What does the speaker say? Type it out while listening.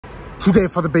today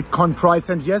for the Bitcoin price.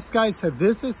 And yes, guys,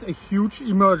 this is a huge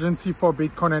emergency for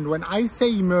Bitcoin. And when I say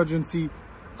emergency,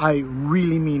 I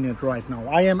really mean it right now.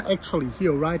 I am actually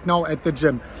here right now at the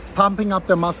gym, pumping up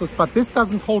the muscles, but this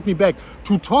doesn't hold me back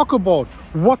to talk about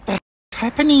what the is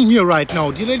happening here right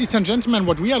now. Dear ladies and gentlemen,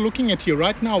 what we are looking at here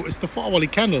right now is the 4-hourly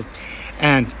candles.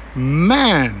 And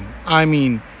man, I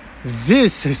mean,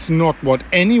 this is not what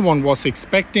anyone was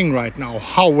expecting right now.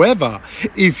 However,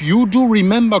 if you do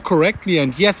remember correctly,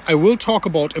 and yes, I will talk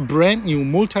about a brand new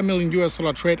multi-million US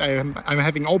dollar trade I'm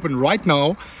having open right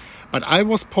now, but I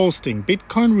was posting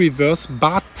Bitcoin reverse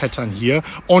BART pattern here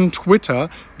on Twitter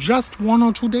just 1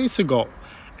 or 2 days ago.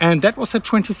 And that was at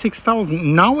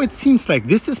 26,000. Now it seems like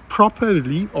this is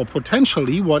probably or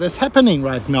potentially what is happening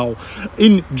right now.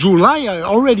 In July, I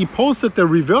already posted the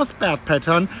reverse BART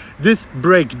pattern, this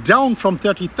breakdown from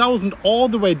 30,000 all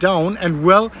the way down. And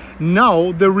well,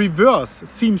 now the reverse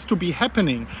seems to be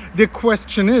happening. The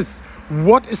question is,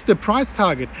 what is the price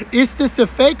target? Is this a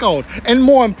fake out? And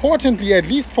more importantly, at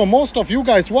least for most of you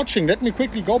guys watching, let me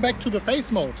quickly go back to the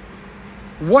face mode.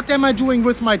 What am I doing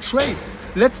with my trades?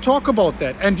 Let's talk about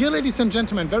that. And dear ladies and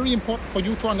gentlemen, very important for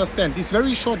you to understand, these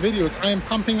very short videos I am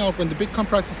pumping out when the Bitcoin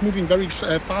price is moving very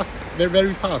fast,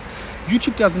 very fast.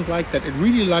 YouTube doesn't like that. It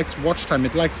really likes watch time.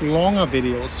 It likes longer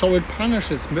videos. So it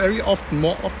punishes very often,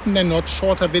 more often than not,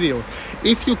 shorter videos.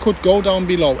 If you could go down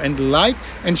below and like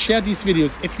and share these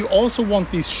videos, if you also want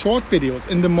these short videos,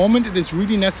 in the moment it is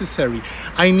really necessary.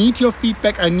 I need your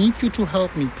feedback. I need you to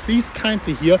help me. Please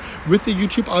kindly here with the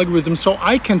YouTube algorithm so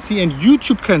I can see and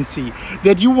YouTube can see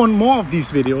that you want more of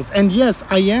these videos. And yes,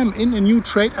 I am in a new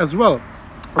trade as well.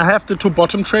 I have the two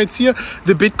bottom trades here.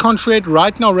 The Bitcoin trade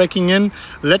right now raking in,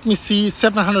 let me see,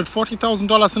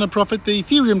 $740,000 in a profit. The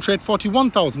Ethereum trade,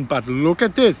 41,000. But look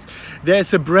at this.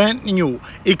 There's a brand new,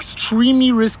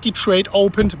 extremely risky trade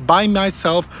opened by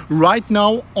myself right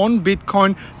now on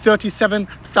Bitcoin,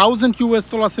 37,000 US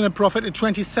dollars in a profit, a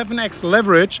 27x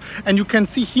leverage. And you can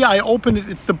see here I opened it.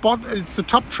 It's the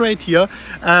top trade here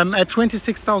at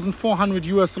 26,400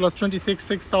 US dollars,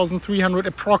 26,300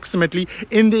 approximately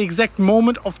in the exact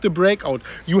moment of the breakout.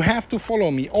 You have to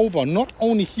follow me over, not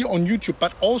only here on YouTube,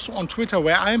 but also on Twitter,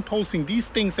 where I am posting these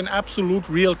things in absolute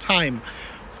real time.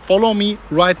 Follow me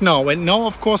right now. And now,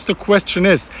 of course, the question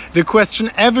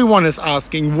everyone is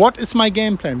asking, what is my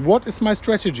game plan? What is my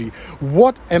strategy?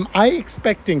 What am I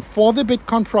expecting for the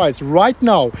Bitcoin price right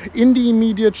now in the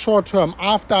immediate short term,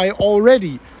 after I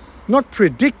already not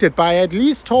predicted, but I at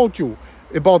least told you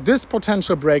about this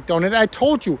potential breakdown, and I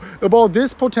told you about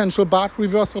this potential BART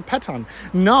reversal pattern.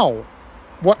 Now,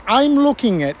 what I'm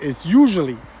looking at is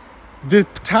usually the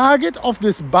target of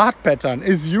this BART pattern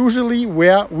is usually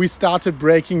where we started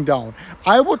breaking down.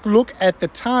 I would look at the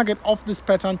target of this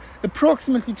pattern,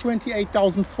 approximately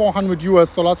 28,400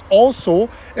 US dollars, also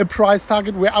a price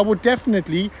target where I would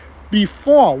definitely,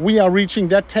 before we are reaching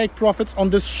that, take profits on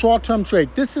this short-term trade.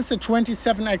 This is a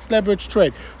 27x leverage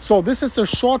trade. So this is a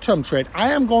short-term trade.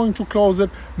 I am going to close it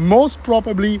most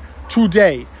probably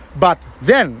today. But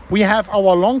then we have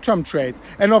our long-term trades.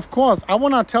 And of course, I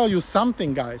want to tell you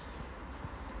something, guys.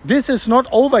 This is not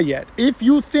over yet. If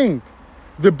you think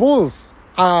the bulls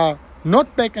are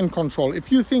not back in control,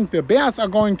 if you think the bears are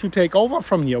going to take over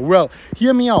from here, well,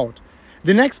 hear me out.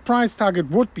 The next price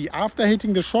target would be, after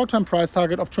hitting the short-term price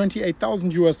target of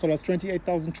 28,000 US dollars,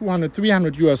 28,200,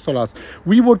 300 US dollars,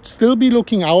 we would still be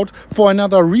looking out for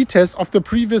another retest of the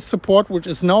previous support, which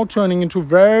is now turning into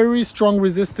very strong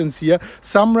resistance here,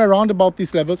 somewhere around about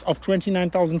these levels of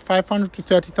 29,500 to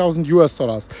 30,000 US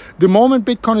dollars. The moment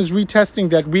Bitcoin is retesting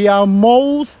that, we are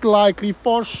most likely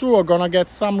for sure gonna get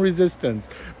some resistance.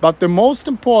 But the most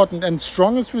important and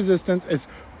strongest resistance is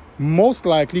most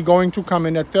likely going to come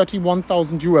in at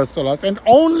 31,000 US dollars. And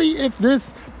only if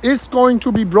this is going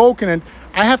to be broken, and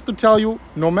I have to tell you,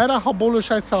 no matter how bullish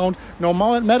I sound, no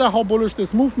matter how bullish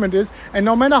this movement is, and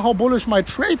no matter how bullish my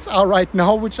trades are right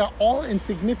now, which are all in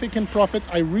significant profits,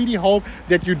 I really hope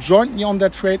that you join me on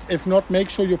that trades. If not, make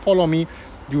sure you follow me.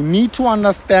 You need to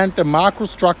understand the macro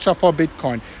structure for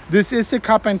Bitcoin. This is a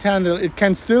cup and handle. It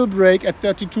can still break at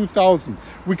 32,000.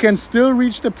 We can still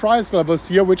reach the price levels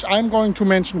here, which I'm going to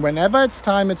mention whenever it's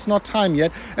time. It's not time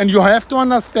yet. And you have to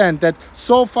understand that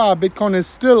so far Bitcoin is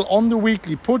still on the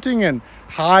weekly putting in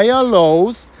higher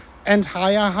lows and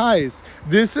higher highs.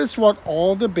 This is what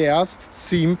all the bears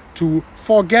seem to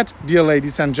forget, dear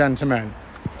ladies and gentlemen.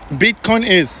 Bitcoin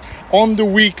is on the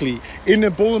weekly in a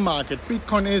bull market.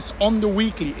 Bitcoin is on the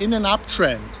weekly in an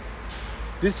uptrend.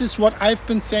 This is what I've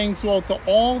been saying throughout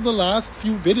all the last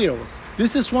few videos.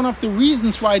 This is one of the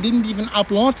reasons why I didn't even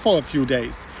upload for a few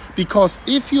days. Because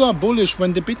if you are bullish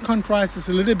when the Bitcoin price is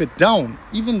a little bit down,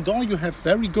 even though you have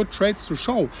very good trades to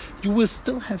show, you will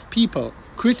still have people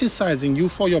criticizing you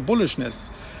for your bullishness.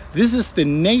 This is the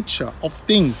nature of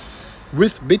things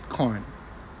with Bitcoin.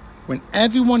 When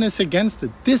everyone is against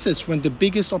it, this is when the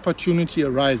biggest opportunity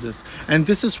arises. And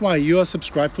this is why you are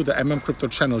subscribed to the Crypto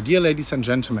channel. Dear ladies and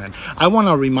gentlemen, I want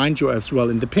to remind you as well,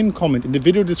 in the pinned comment, in the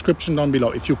video description down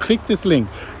below, if you click this link,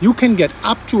 you can get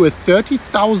up to a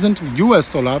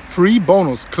 $30,000 free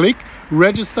bonus. Click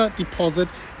register deposit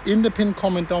in the pinned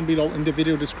comment down below in the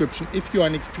video description if you are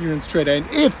an experienced trader. And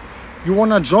if you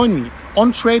want to join me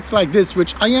on trades like this,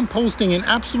 which I am posting in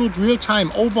absolute real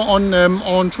time over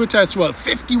on Twitter as well,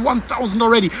 51,000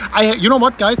 already. You know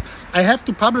what, guys, I have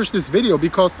to publish this video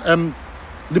because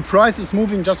the price is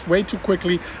moving just way too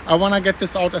quickly. I want to get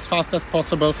this out as fast as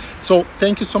possible. So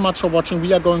thank you so much for watching.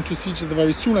 We are going to see each other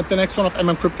very soon at the next one of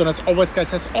Crypto. And as always,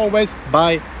 guys,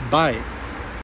 bye bye.